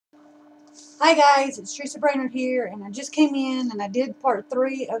Hi guys, it's Teresa Brainerd here, and I just came in and I did part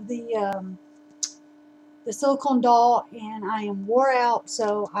 3 of the silicone doll, and I am wore out,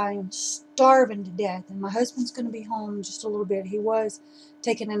 so I am starving to death. And my husband's going to be home in just a little bit. He was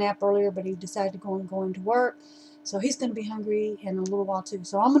taking a nap earlier, but he decided to go into work, so he's going to be hungry in a little while too.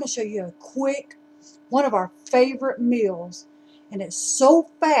 So I'm going to show you a quick, one of our favorite meals, and it's so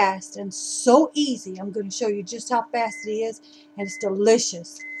fast and so easy. I'm going to show you just how fast it is, and it's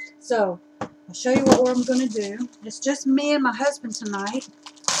delicious. So I'll show you what I'm going to do. It's just me and my husband tonight.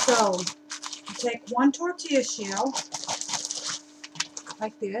 So you take one tortilla shell,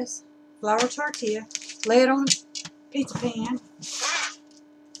 like this, flour tortilla, lay it on a pizza pan.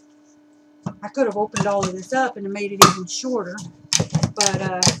 I could have opened all of this up and made it even shorter, but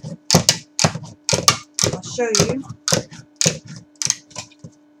I'll show you.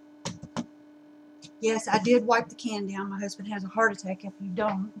 Yes, I did wipe the can down. My husband has a heart attack if you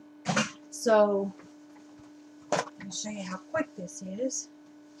don't. So I'll show you how quick this is.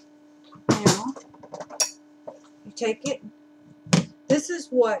 Now, you take it. This is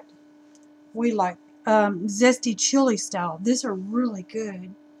what we like, zesty chili style. These are really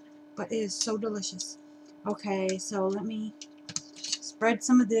good, but it is so delicious. Okay, so let me spread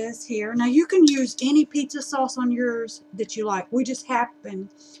some of this here. Now you can use any pizza sauce on yours that you like. We just happen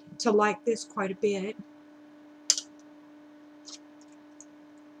to like this quite a bit.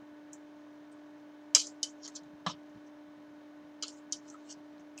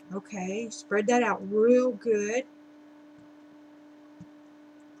 Okay, spread that out real good.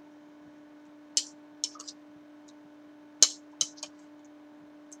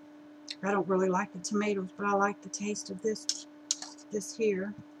 I don't really like the tomatoes, but I like the taste of this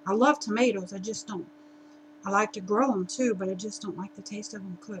here. I love tomatoes. I just don't. I like to grow them too, but I just don't like the taste of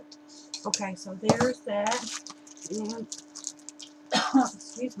them cooked. Okay, so there's that. And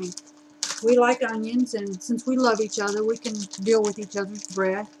excuse me. We like onions, and since we love each other, we can deal with each other's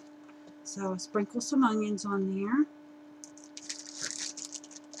breath. So sprinkle some onions on there.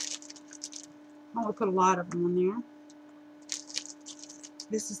 I'm going to put a lot of them on there.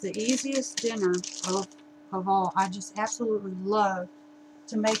 This is the easiest dinner of all. I just absolutely love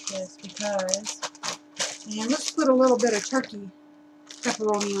to make this because, and let's put a little bit of turkey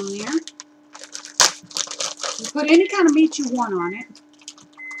pepperoni on there. You put any kind of meat you want on it.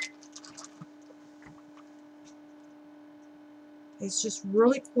 It's just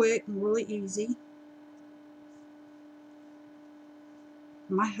really quick and really easy.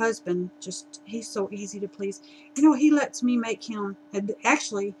 My husband, he's so easy to please. You know, he lets me make him,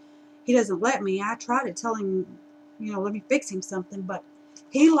 actually, he doesn't let me. I try to tell him, you know, let me fix him something, but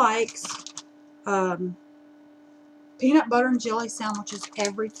he likes peanut butter and jelly sandwiches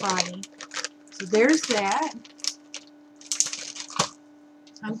every Friday. So there's that.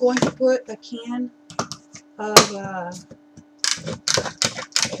 I'm going to put a can of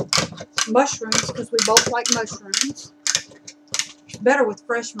mushrooms because we both like mushrooms. It's better with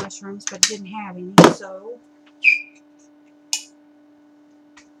fresh mushrooms, but didn't have any, so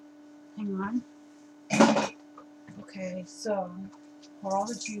hang on. Okay, so pour all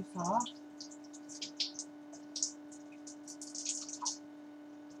the juice off.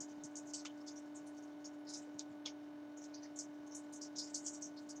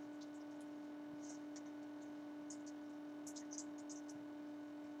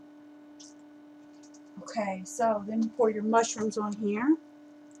 Okay, so then you pour your mushrooms on here.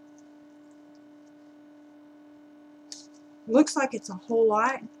 Looks like it's a whole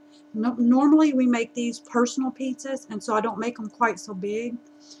lot. Normally we make these personal pizzas, and so I don't make them quite so big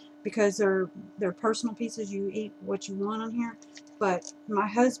because they're personal pizzas. You eat what you want on here. But my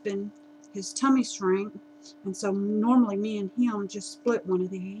husband, his tummy shrank, and so normally me and him just split one of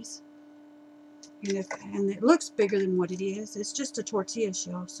these. And it looks bigger than what it is. It's just a tortilla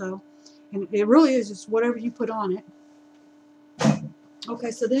shell, so, and it really is just whatever you put on it.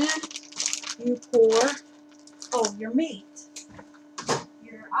 Okay, so then you pour, your meat.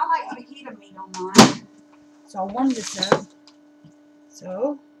 I like fajita meat on mine, so I'll warm this up.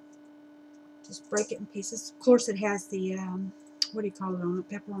 So just break it in pieces. Of course, it has the what do you call it on it?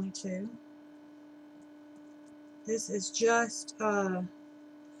 Pepperoni too. This is just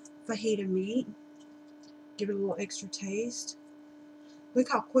fajita meat. Give it a little extra taste. Look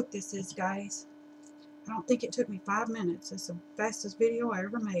how quick this is, guys. I don't think it took me 5 minutes. It's the fastest video I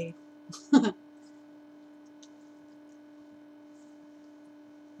ever made.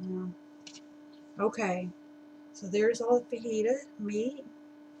 Yeah. Okay, so there's all the fajita meat,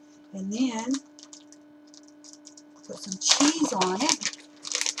 and then put some cheese on it,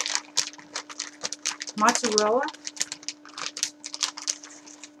 mozzarella,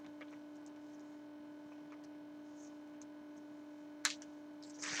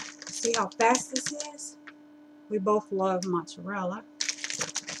 See how fast this is? We both love mozzarella.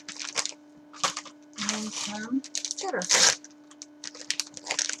 And some cheddar.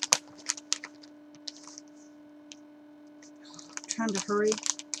 Trying to hurry.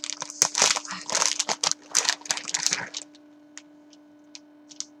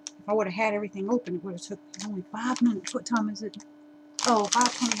 If I would have had everything open, it would have took only 5 minutes. What time is it? Oh,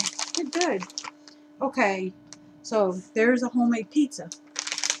 5:20. Good, good. Okay, so there's a homemade pizza.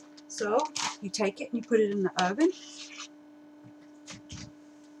 So you take it and you put it in the oven.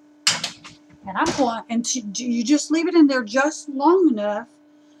 And I'm going, and you just leave it in there just long enough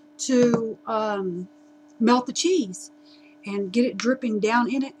to melt the cheese and get it dripping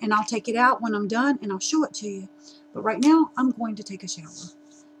down in it. And I'll take it out when I'm done and I'll show it to you. But right now, I'm going to take a shower.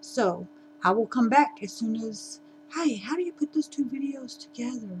 So I will come back as soon as, hey, how do you put those two videos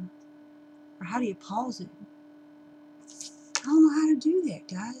together? Or how do you pause it? I don't know how to do that,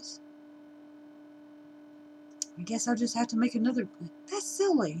 guys. I guess I'll just have to make another. That's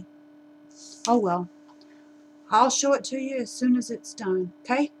silly. Oh well. I'll show it to you as soon as it's done.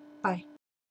 Okay? Bye.